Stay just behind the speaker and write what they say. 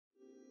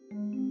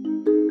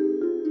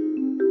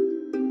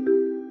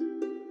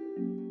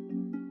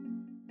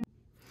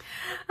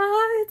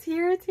it's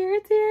here, it's here,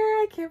 it's here.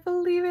 I can't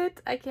believe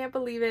it. I can't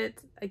believe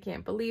it. I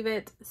can't believe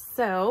it.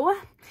 So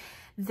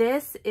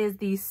this is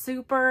the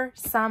Super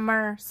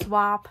Summer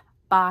Swap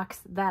box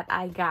that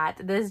I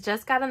got. This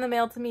just got in the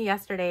mail to me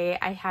yesterday.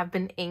 I have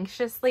been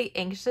anxiously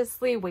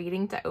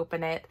waiting to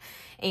open it,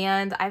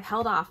 and I've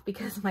held off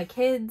because my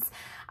kids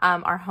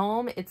are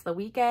home. It's the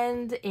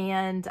weekend,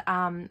 and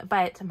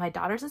but my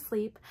daughter's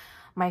asleep.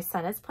 My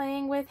son is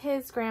playing with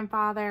his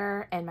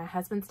grandfather, and my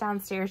husband's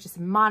downstairs just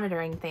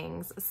monitoring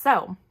things.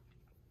 So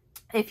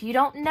if you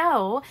don't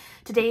know,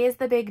 today is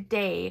the big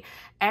day.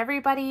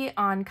 Everybody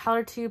on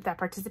ColorTube that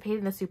participated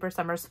in the Super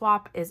Summer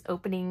Swap is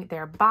opening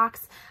their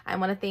box. I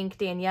want to thank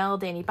Danielle,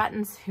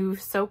 DaniButtons, who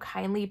so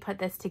kindly put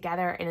this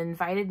together and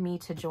invited me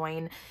to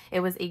join.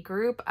 It was a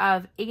group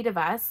of 8 of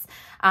us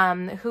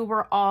who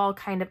were all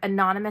kind of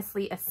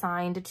anonymously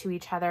assigned to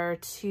each other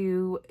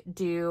to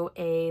do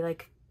a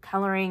like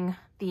coloring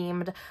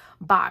themed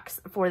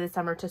box for the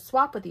summer to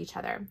swap with each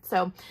other.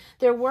 So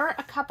there were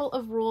a couple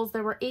of rules.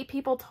 There were 8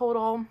 people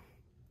total.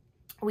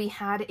 We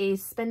had a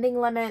spending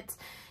limit.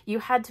 You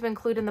had to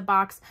include in the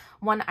box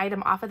 1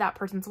 item off of that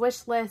person's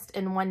wish list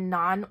and 1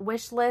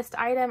 non-wish list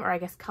item, or I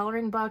guess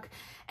coloring book.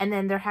 And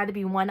then there had to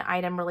be 1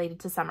 item related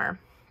to summer.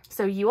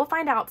 So you will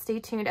find out, stay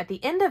tuned at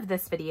the end of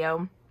this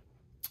video,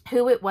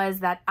 who it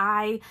was that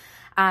I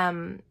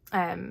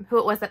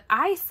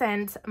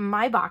sent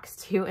my box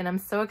to. And I'm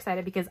so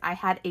excited because I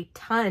had a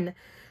ton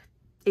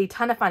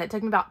of fun. It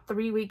took me about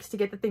 3 weeks to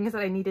get the things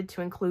that I needed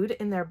to include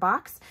in their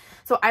box.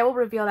 So I will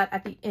reveal that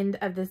at the end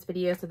of this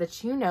video so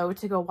that you know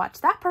to go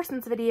watch that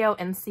person's video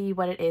and see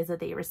what it is that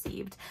they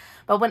received.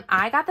 But when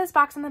I got this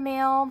box in the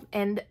mail,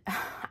 and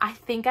I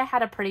think I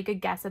had a pretty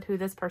good guess of who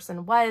this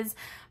person was,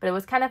 but it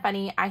was kind of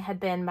funny. I had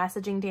been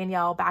messaging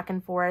Danielle back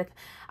and forth.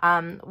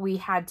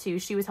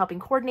 She was helping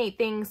coordinate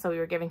things, so we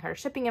were giving her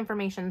shipping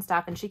information and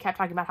stuff, and she kept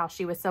talking about how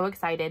she was so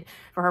excited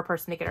for her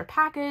person to get her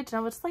package, and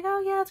I was just like,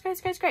 oh yeah, it's great,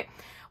 it's great, it's great.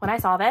 When I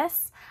saw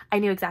this, I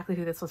knew exactly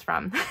who this was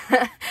from.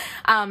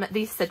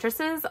 These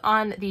citruses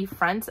on the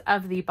front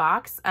of the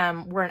box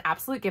were an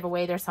absolute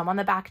giveaway. There's some on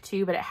the back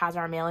too, but it has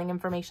our mailing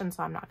information,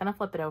 so I'm not going to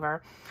flip it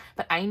over.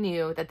 But I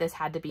knew that this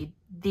had to be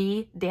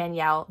the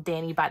Danielle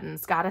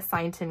DaniButtons got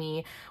assigned to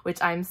me,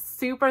 which I'm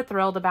super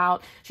thrilled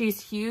about.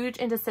 She's huge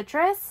into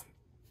citrus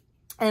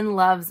and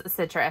loves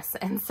citrus.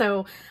 And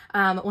so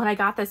when I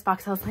got this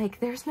box, I was like,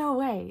 there's no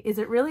way. Is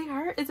it really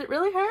her? Is it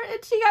really her?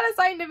 And she got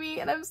assigned to me,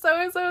 and I'm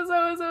so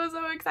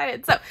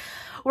excited. So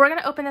we're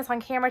going to open this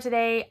on camera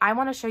today. I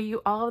want to show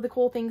you all of the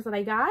cool things that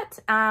I got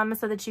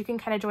so that you can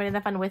kind of join in the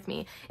fun with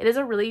me. It is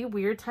a really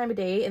weird time of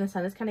day, and the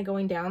sun is kind of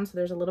going down, so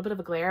there's a little bit of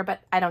a glare,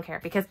 but I don't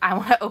care because I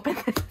want to open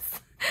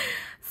this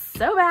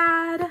so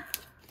bad.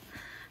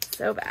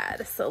 So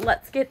bad. So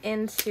let's get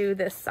into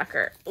this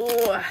sucker.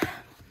 Ooh.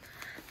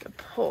 To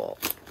pull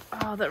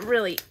all the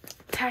really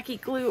tacky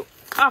glue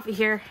off of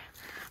here.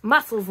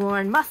 Muscles,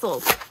 Lauren,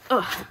 muscles.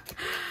 Ugh.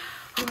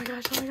 Oh my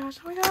gosh, oh my gosh,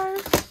 oh my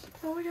gosh.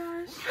 Oh my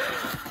gosh.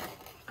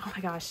 Oh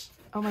my gosh.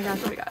 Oh my gosh,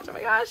 oh my gosh, oh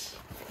my gosh.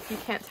 If you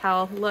can't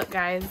tell, look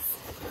guys.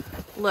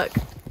 Look.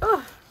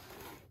 Oh.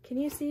 Can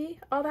you see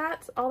all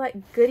that? All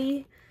that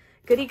goody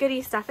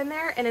stuff in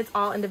there, and it's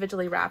all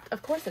individually wrapped.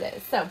 Of course it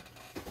is. So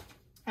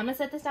I'm gonna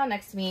set this down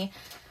next to me.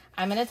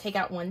 I'm gonna take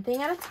out one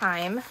thing at a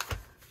time.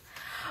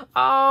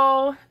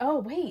 Oh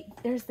wait,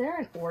 is there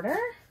an order?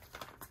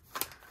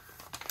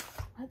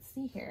 Let's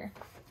see here.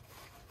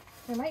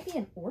 There might be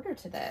an order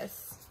to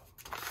this.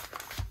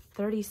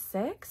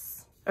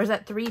 36? Or is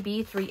that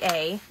 3B,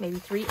 3A? Maybe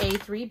 3A,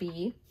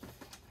 3B.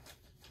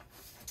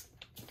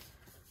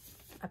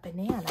 A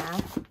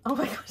banana. Oh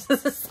my gosh,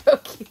 this is so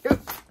cute.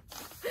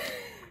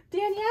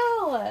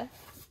 Danielle!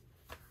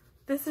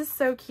 This is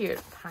so cute.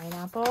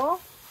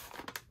 Pineapple.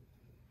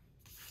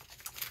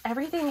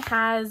 Everything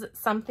has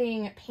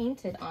something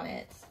painted on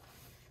it.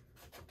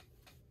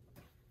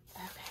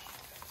 Okay.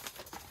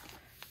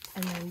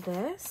 And then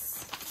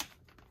this,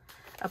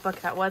 a book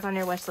that was on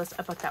your wish list,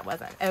 a book that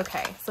wasn't.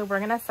 Okay, so we're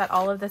gonna set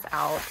all of this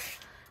out.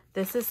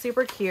 This is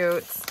super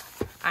cute.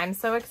 I'm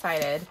so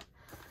excited.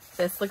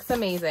 This looks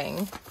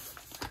amazing.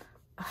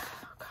 Oh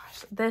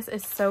gosh, this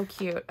is so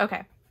cute.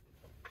 Okay.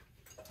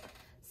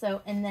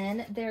 So, and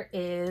then there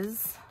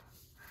is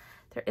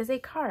a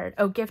card.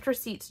 Oh, gift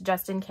receipts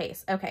just in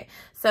case. Okay,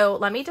 so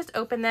let me just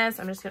open this.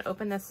 I'm just gonna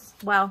open this.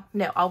 Well,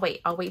 no, I'll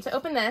wait. I'll wait to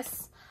open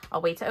this.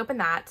 I'll wait to open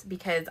that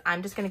because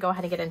I'm just gonna go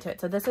ahead and get into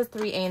it. So this is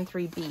 3A and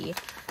 3B.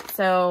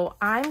 So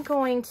I'm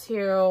going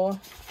to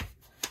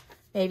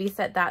maybe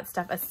set that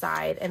stuff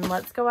aside, and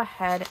let's go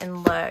ahead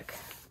and look.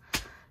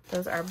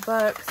 Those are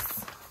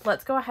books.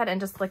 Let's go ahead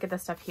and just look at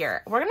this stuff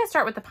here. We're going to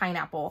start with the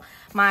pineapple.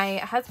 My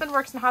husband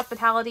works in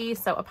hospitality,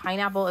 so a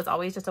pineapple is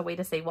always just a way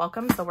to say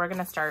welcome. So we're going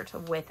to start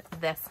with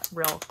this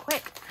real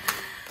quick.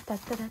 Da,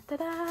 da, da, da,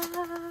 da,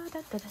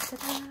 da, da, da,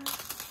 da.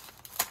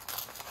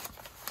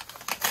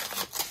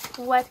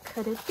 What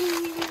could it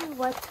be?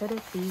 What could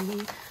it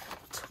be?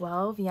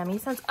 12 yummy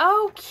scents.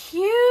 Oh,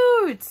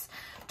 cute!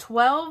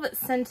 12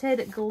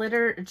 scented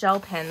glitter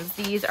gel pens.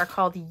 These are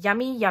called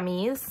Yummy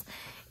Yummies.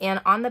 And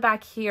on the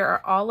back here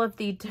are all of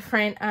the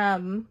different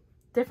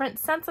different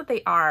scents that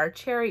they are: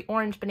 cherry,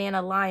 orange,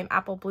 banana, lime,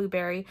 apple,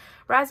 blueberry,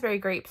 raspberry,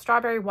 grape,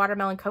 strawberry,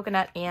 watermelon,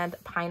 coconut, and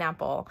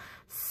pineapple.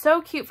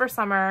 So cute for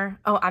summer.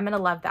 Oh, I'm gonna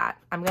love that.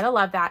 I'm gonna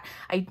love that.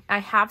 I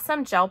have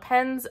some gel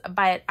pens,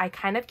 but I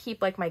kind of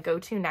keep like my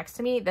go-to next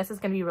to me. This is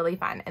gonna be really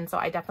fun, and so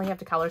I definitely have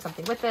to color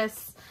something with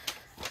this.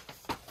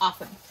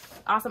 Awesome.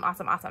 Awesome,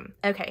 awesome, awesome.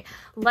 Okay,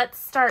 let's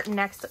start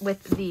next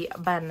with the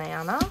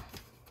banana.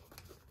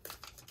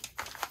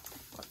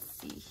 Let's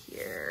see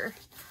here.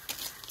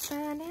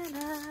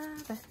 Banana.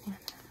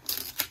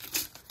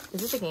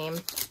 Is this a game?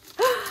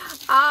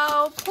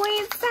 Oh,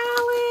 point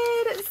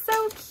salad.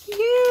 So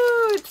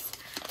cute.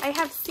 I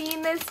have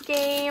seen this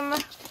game.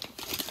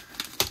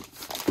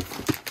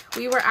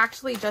 We were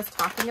actually just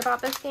talking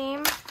about this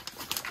game.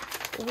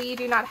 We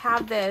do not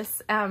have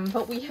this,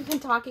 but we have been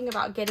talking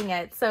about getting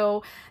it.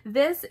 So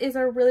this is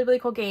a really, really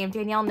cool game.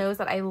 Danielle knows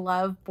that I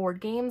love board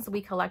games.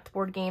 We collect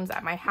board games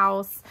at my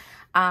house.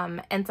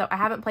 And so I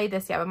haven't played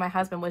this yet, but my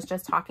husband was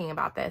just talking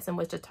about this and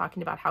was just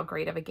talking about how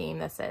great of a game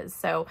this is.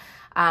 So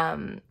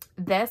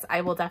this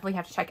I will definitely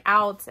have to check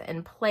out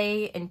and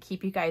play and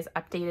keep you guys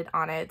updated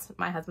on it.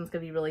 My husband's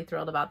gonna be really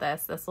thrilled about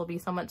this. This will be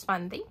so much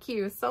fun. Thank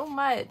you so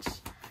much.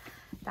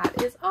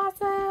 That is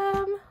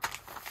awesome.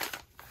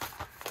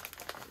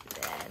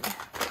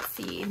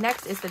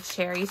 Next is the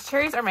cherries.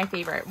 Cherries are my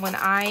favorite. When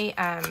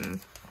I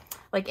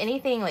like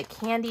anything like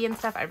candy and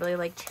stuff, I really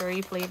like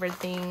cherry flavored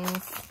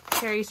things.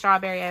 Cherry,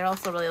 strawberry. I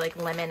also really like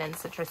lemon and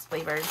citrus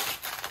flavored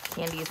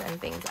candies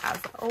and things as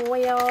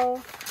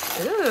well.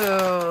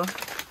 Ooh.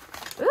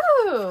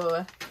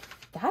 Ooh.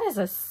 That is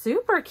a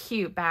super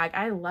cute bag.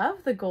 I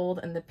love the gold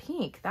and the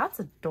pink. That's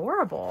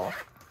adorable.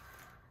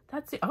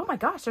 That's, oh my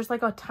gosh, there's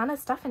like a ton of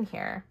stuff in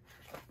here.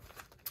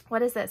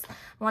 What is this?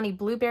 Milani,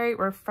 blueberry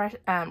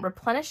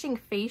replenishing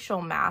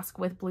facial mask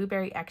with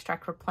blueberry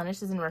extract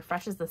replenishes and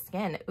refreshes the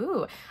skin.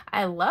 Ooh,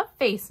 I love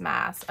face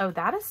masks. Oh,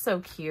 that is so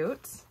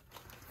cute.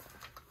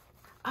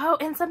 Oh,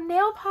 and some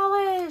nail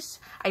polish.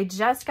 I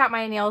just got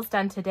my nails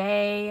done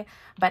today,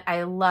 but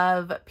I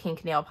love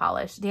pink nail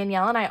polish.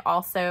 Danielle and I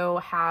also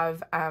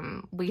have,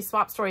 we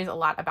swap stories a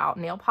lot about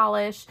nail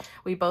polish.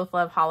 We both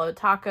love Holo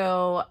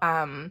Taco.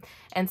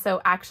 And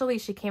so actually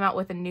she came out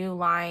with a new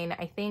line,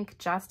 I think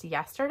just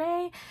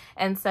yesterday.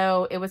 And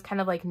so it was kind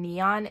of like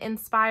neon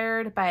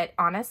inspired, but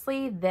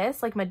honestly,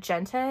 this like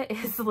magenta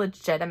is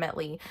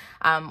legitimately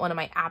one of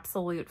my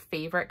absolute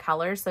favorite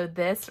colors. So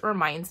this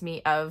reminds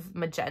me of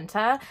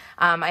magenta.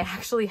 I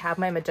actually have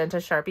my magenta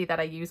Sharpie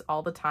that I use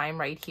all the time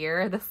right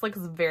here. This looks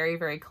very,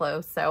 very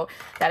close. So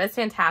that is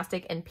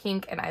fantastic. And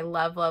pink, and I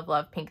love, love,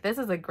 love pink. This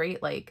is a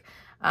great like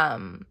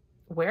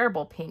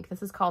wearable pink.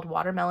 This is called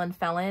Watermelon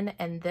Felon,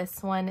 and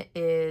this one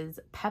is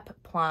Pep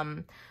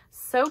Plum.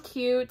 So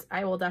cute.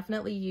 I will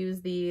definitely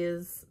use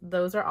these.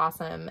 Those are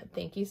awesome.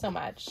 Thank you so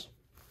much.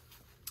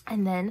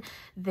 And then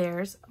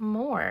there's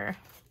more.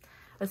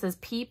 This is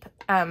Peep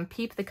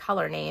the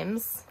color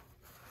names.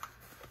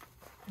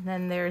 And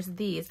then there's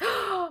these.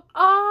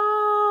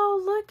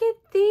 Oh, look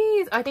at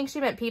these. I think she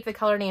meant Peep the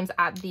color names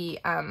at the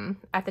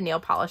nail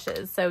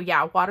polishes. So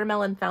yeah,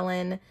 Watermelon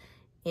Felon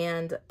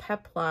and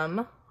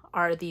Peplum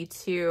are the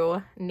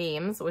two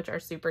names, which are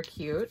super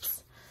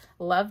cute.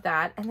 Love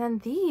that. And then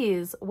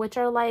these, which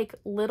are like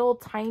little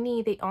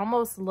tiny, they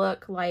almost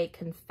look like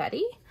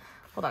confetti.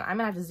 Hold on, I'm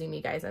gonna have to zoom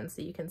you guys in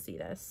so you can see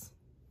this.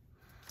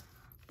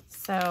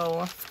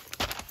 So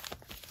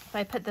if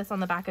I put this on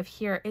the back of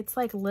here, it's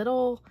like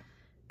little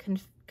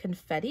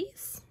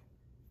confettis.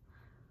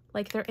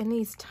 Like they're in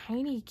these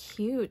tiny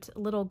cute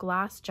little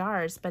glass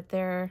jars, but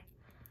they're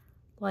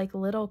like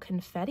little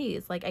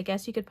confettis. Like I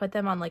guess you could put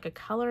them on like a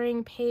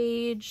coloring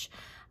page.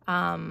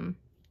 That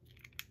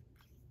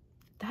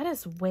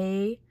is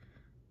way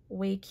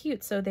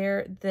cute. So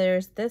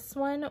there's this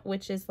one,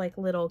 which is like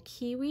little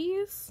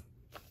kiwis.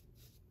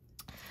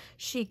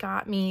 She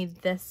got me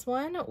this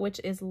one, which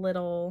is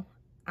little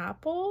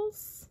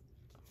apples.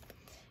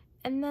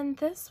 And then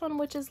this one,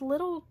 which is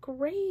little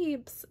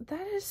grapes.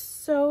 That is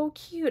so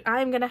cute.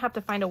 I'm going to have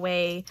to find a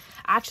way.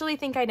 I actually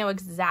think I know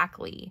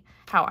exactly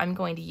how I'm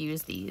going to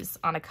use these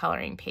on a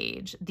coloring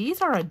page.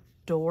 These are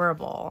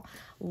adorable.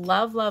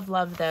 Love, love,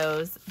 love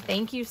those.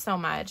 Thank you so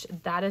much.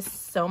 That is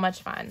so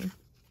much fun.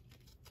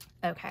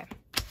 Okay.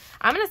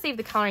 I'm going to save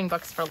the coloring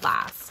books for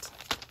last.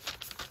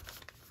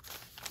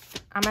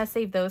 I'm going to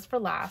save those for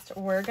last.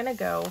 We're going to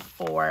go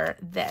for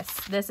this.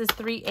 This is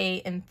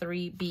 3A and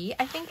 3B,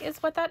 I think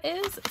is what that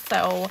is.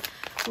 So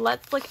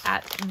let's look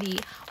at the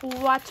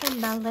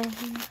watermelon.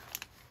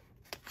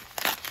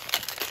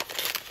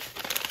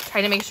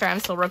 Trying to make sure I'm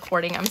still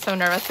recording. I'm so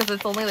nervous because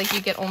it's only like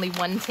you get only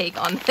one take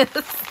on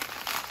this.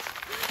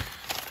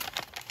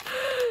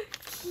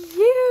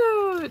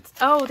 Cute.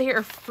 Oh, they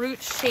are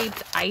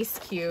fruit-shaped ice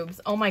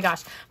cubes. Oh my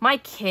gosh. My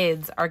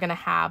kids are going to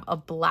have a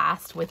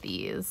blast with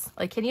these.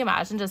 Like, can you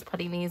imagine just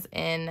putting these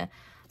in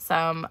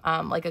some,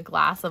 like a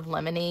glass of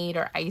lemonade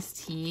or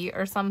iced tea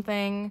or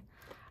something?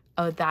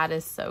 Oh, that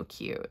is so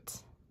cute.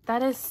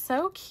 That is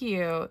so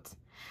cute.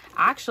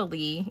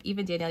 Actually,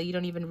 even Danielle, you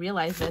don't even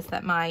realize this,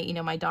 that my, you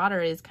know, my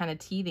daughter is kind of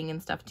teething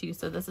and stuff too.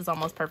 So this is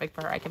almost perfect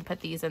for her. I can put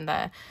these in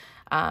the,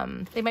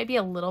 they might be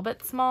a little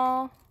bit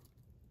small.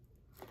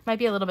 Might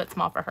be a little bit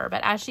small for her,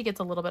 but as she gets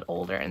a little bit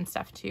older and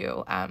stuff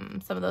too,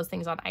 some of those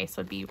things on ice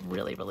would be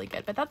really, really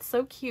good. But that's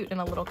so cute in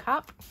a little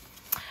cup.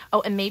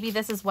 Oh, and maybe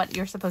this is what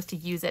you're supposed to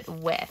use it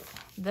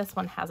with. This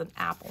one has an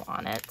apple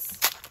on it.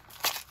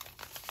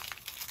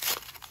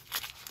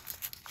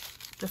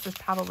 This is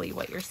probably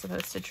what you're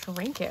supposed to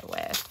drink it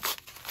with.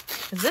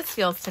 Because this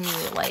feels to me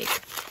like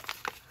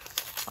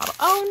bottle.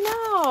 Oh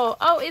no!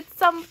 Oh, it's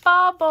some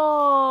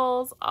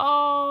bubbles.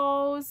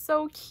 Oh,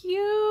 so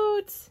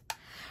cute.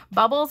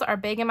 Bubbles are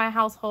big in my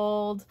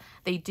household.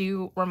 They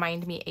do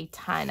remind me a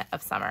ton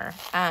of summer.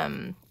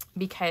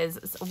 Because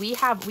we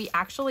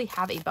actually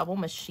have a bubble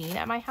machine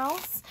at my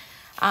house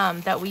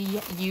that we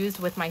used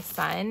with my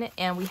son,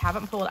 and we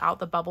haven't pulled out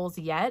the bubbles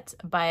yet,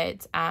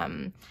 but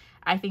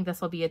I think this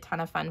will be a ton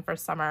of fun for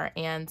summer.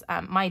 And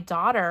my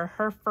daughter,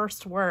 her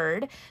first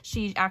word,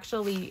 she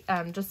actually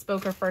just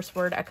spoke her first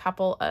word a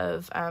couple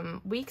of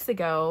weeks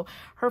ago.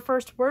 Her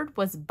first word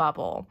was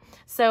bubble.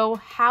 So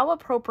how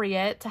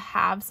appropriate to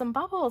have some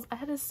bubbles.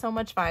 That is so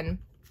much fun.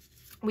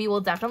 We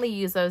will definitely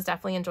use those,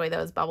 definitely enjoy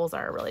those. Bubbles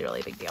are a really,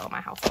 really big deal in my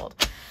household.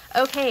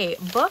 Okay,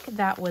 book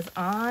that was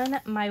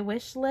on my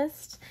wish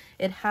list.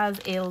 It has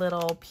a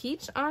little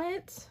peach on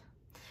it.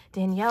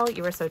 Danielle,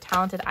 you were so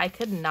talented. I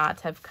could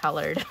not have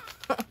colored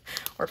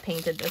or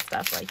painted this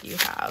stuff like you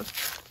have.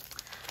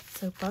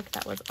 So book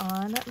that was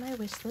on my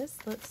wish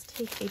list. Let's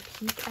take a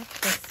peek at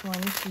this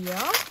one here.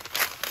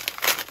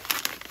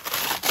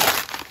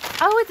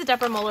 Oh, it's a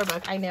Deborah Moeller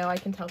book. I know, I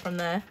can tell from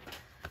the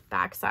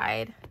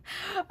backside.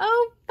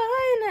 Oh,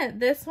 fun.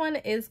 This one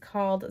is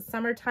called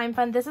Summertime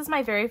Fun. This is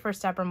my very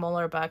first Deborah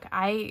Moeller book.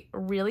 I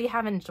really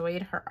have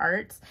enjoyed her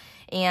art,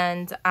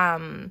 and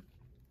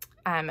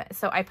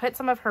so I put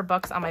some of her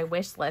books on my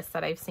wish list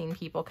that I've seen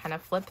people kind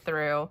of flip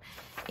through,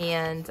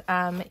 and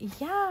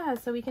yeah,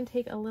 so we can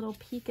take a little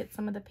peek at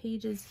some of the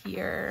pages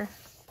here.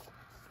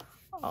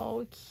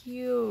 Oh,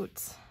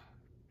 cute.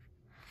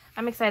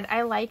 I'm excited.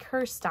 I like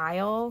her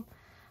style.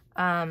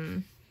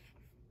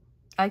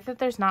 I like that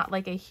there's not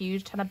like a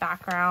huge ton of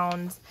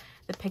background.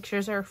 The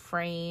pictures are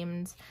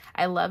framed.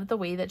 I love the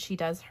way that she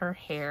does her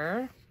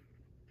hair.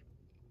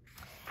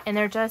 And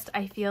they're just,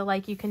 I feel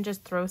like you can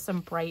just throw some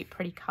bright,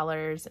 pretty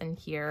colors in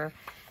here,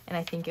 and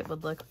I think it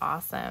would look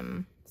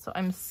awesome. So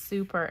I'm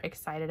super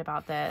excited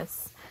about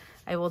this.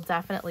 I will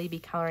definitely be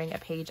coloring a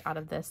page out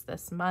of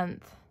this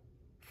month.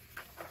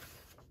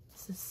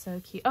 This is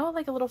so cute. Oh,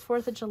 like a little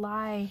 4th of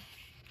July.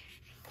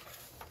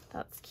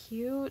 That's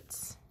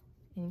cute.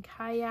 In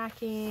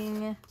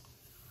kayaking.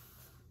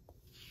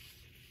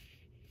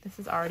 This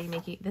is already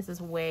making, this is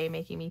way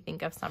making me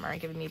think of summer,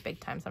 giving me big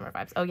time summer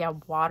vibes. Oh yeah,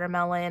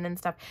 watermelon and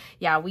stuff.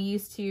 Yeah, we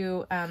used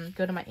to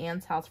go to my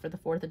aunt's house for the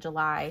 4th of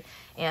July,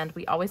 and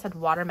we always had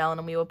watermelon,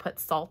 and we would put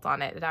salt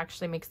on it. It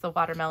actually makes the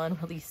watermelon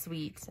really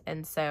sweet.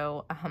 And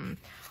so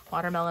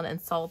watermelon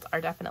and salt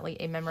are definitely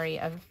a memory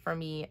for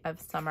me of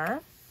summer.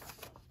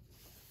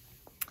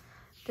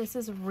 This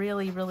is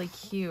really, really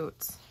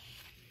cute.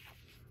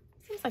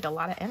 Seems like a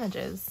lot of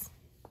images.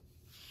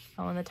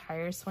 Oh, and the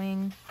tire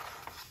swing.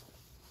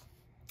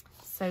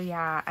 So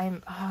yeah,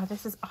 oh,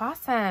 this is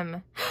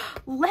awesome.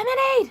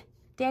 Lemonade!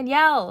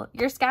 Danielle,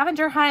 your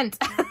scavenger hunt.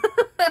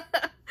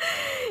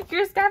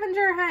 Your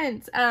scavenger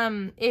hunt.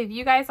 If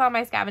you guys saw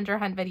my scavenger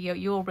hunt video,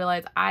 you will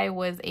realize I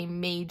was a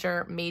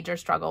major, major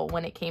struggle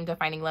when it came to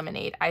finding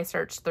lemonade. I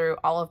searched through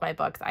all of my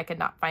books. I could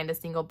not find a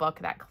single book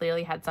that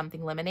clearly had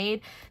something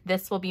lemonade.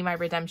 This will be my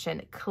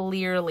redemption.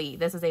 Clearly,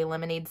 this is a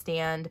lemonade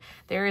stand.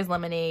 There is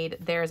lemonade.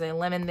 There's a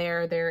lemon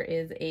there. There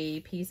is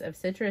a piece of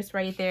citrus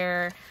right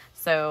there.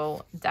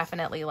 So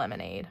definitely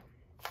lemonade.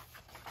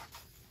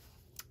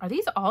 Are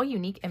these all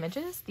unique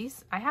images?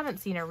 These, I haven't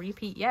seen a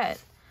repeat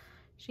yet.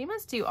 She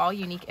must do all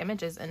unique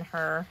images in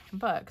her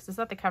books. Is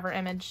that the cover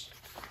image?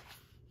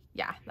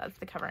 Yeah, that's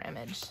the cover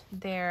image.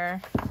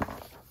 They're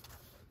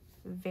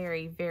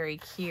very, very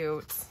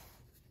cute.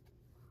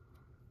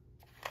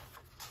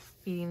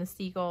 Feeding the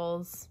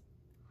seagulls.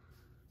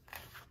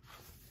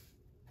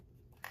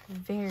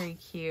 Very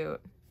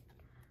cute.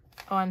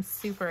 Oh, I'm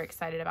super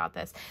excited about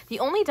this. The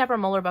only Deborah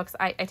Moeller books,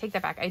 I take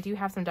that back. I do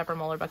have some Deborah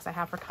Moeller books I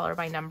have for color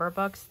by number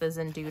books, the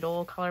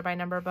Zendoodle color by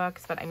number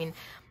books, but I mean,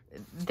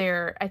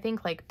 they're, I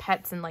think, like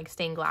pets and like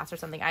stained glass or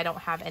something. I don't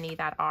have any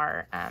that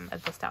are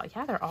of this style.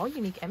 Yeah, they're all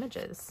unique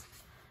images.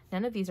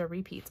 None of these are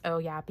repeats. Oh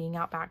yeah, being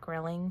out back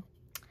grilling.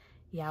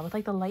 Yeah, with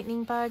like the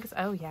lightning bugs.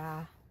 Oh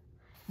yeah.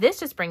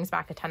 This just brings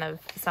back a ton of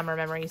summer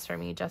memories for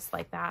me, just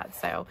like that.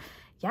 So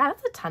yeah,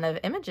 that's a ton of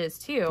images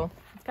too.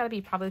 It's got to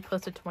be probably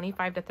close to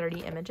 25 to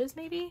 30 images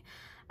maybe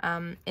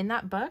in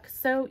that book.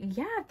 So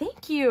yeah,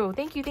 thank you.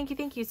 Thank you, thank you,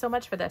 thank you so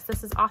much for this.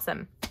 This is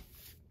awesome.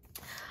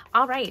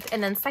 All right,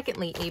 and then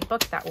secondly, a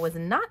book that was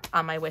not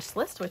on my wish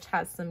list, which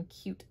has some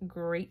cute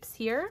grapes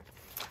here.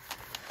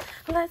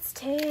 Let's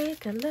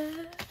take a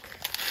look.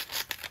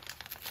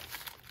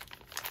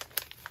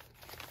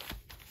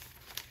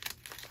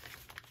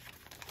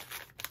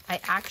 I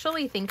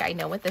actually think I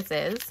know what this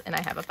is, and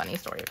I have a funny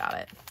story about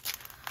it.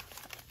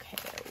 Okay,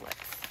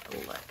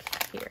 let's look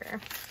here.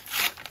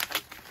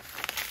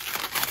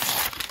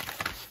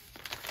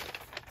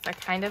 I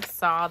kind of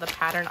saw the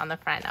pattern on the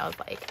front. I was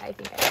like, I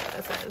think I know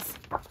what this is.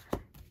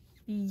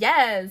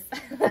 Yes.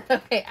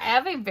 Okay, I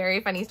have a very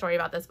funny story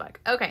about this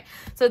book. Okay,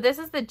 so this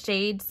is the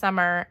Jade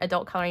Summer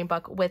adult coloring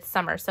book with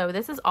summer. So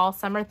this is all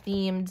summer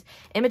themed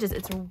images.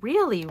 It's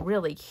really,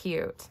 really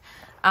cute.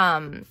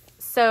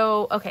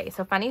 So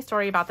funny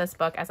story about this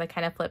book as I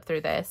kind of flip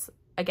through this.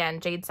 Again,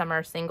 Jade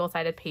Summer,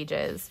 single-sided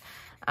pages.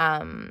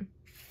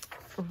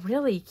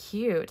 Really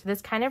cute.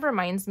 This kind of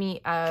reminds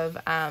me of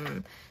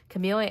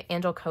Camila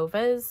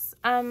Angelkova's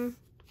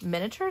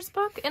miniatures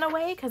book in a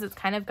way, because it's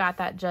kind of got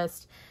that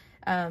just,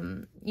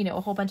 you know,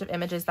 a whole bunch of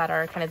images that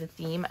are kind of the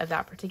theme of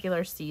that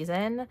particular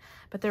season,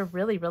 but they're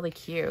really, really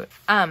cute.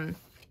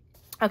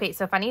 Okay,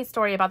 so funny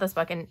story about this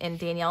book, and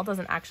Danielle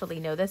doesn't actually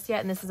know this yet,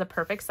 and this is a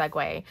perfect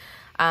segue,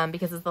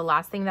 because it's the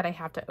last thing that I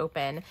have to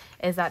open,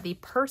 is that the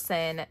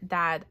person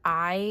that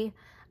I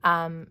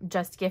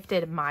just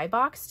gifted my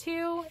box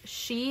to,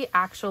 she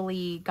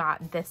actually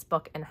got this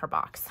book in her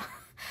box.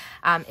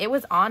 It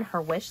was on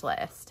her wish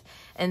list,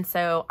 and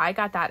so I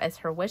got that as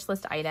her wish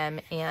list item,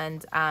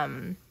 and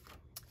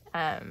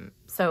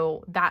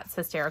so that's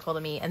hysterical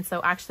to me. And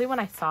so actually when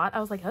I saw it, I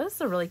was like, oh, this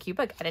is a really cute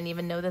book. I didn't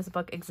even know this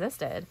book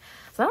existed.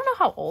 So I don't know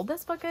how old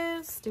this book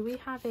is. Do we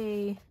have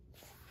a,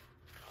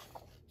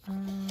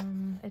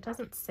 it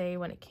doesn't say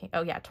when it came.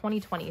 Oh yeah,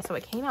 2020. So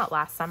it came out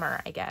last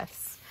summer, I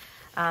guess.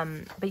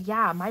 But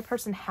yeah, my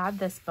person had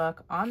this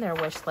book on their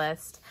wish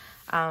list,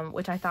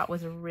 which I thought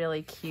was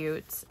really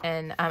cute.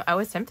 And I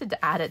was tempted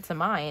to add it to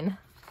mine,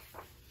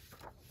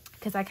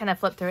 because I kind of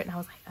flipped through it and I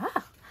was like,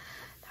 oh,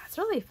 that's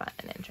really fun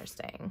and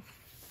interesting.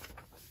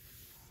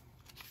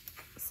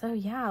 So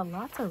yeah,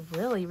 lots of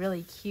really,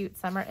 really cute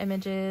summer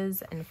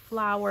images and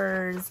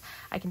flowers.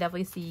 I can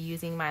definitely see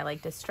using my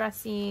like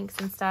distress inks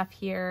and stuff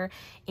here.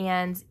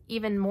 And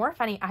even more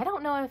funny, I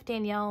don't know if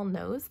Danielle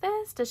knows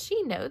this. Does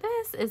she know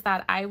this? Is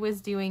that I was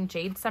doing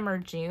Jade Summer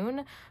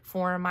June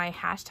for my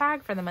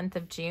hashtag for the month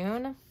of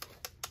June.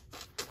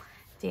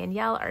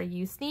 Danielle, are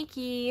you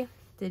sneaky?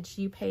 Did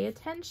you pay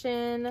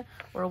attention,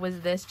 or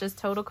was this just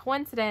total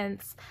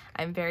coincidence?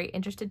 I'm very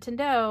interested to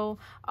know.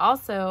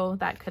 Also,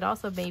 that could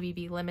also maybe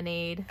be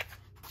lemonade.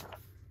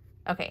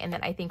 Okay, and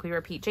then I think we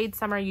repeat. Jade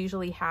Summer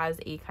usually has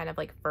a kind of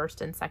like first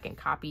and second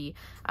copy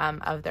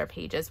of their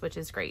pages, which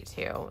is great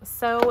too.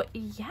 So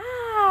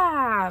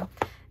yeah,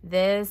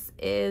 this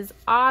is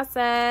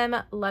awesome.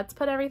 Let's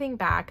put everything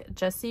back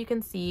just so you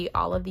can see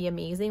all of the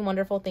amazing,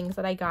 wonderful things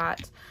that I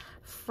got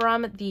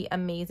from the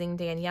amazing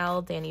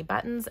Danielle,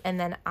 DaniButtons, and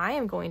then I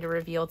am going to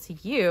reveal to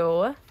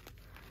you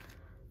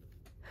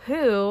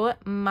who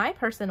my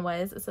person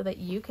was so that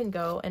you can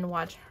go and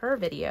watch her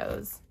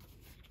videos.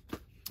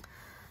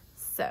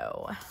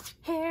 So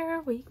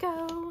here we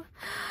go.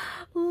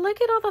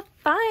 Look at all the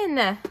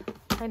fun.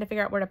 Trying to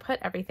figure out where to put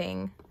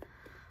everything.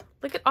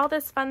 Look at all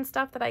this fun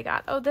stuff that I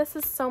got. Oh, this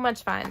is so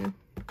much fun.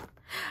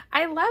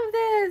 I love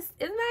this.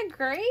 Isn't that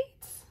great?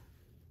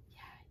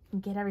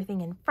 Get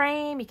everything in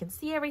frame, you can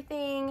see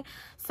everything.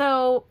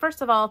 So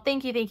first of all,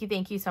 thank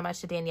you so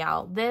much to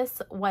Danielle.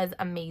 This was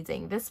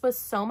amazing. This was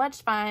so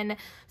much fun,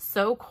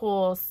 so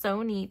cool,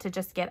 so neat to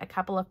just get a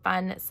couple of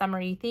fun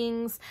summery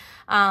things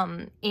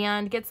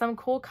and get some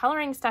cool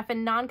coloring stuff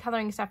and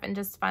non-coloring stuff and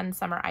just fun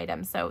summer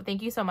items. So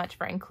thank you so much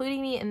for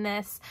including me in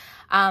this.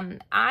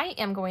 I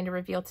am going to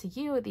reveal to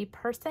you the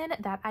person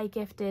that I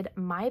gifted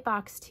my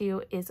box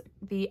to is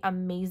the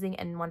amazing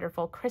and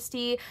wonderful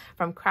Christy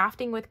from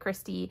Crafting with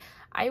Christy.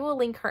 I will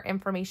link her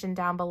information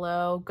down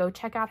below. Go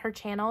check out her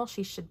channel.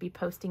 She should be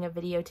posting a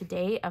video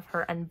today of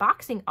her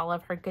unboxing all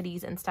of her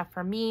goodies and stuff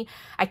for me.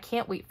 I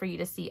can't wait for you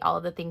to see all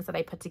of the things that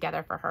I put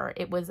together for her.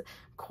 It was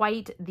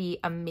quite the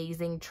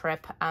amazing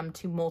trip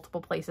to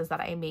multiple places that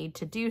I made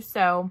to do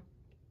so.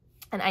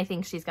 And I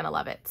think she's going to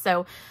love it.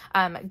 So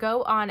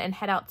go on and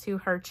head out to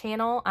her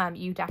channel.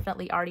 You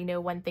definitely already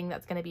know one thing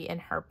that's going to be in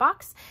her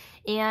box.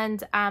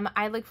 And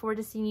I look forward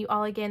to seeing you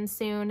all again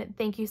soon.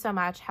 Thank you so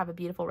much. Have a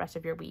beautiful rest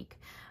of your week.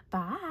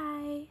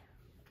 Bye.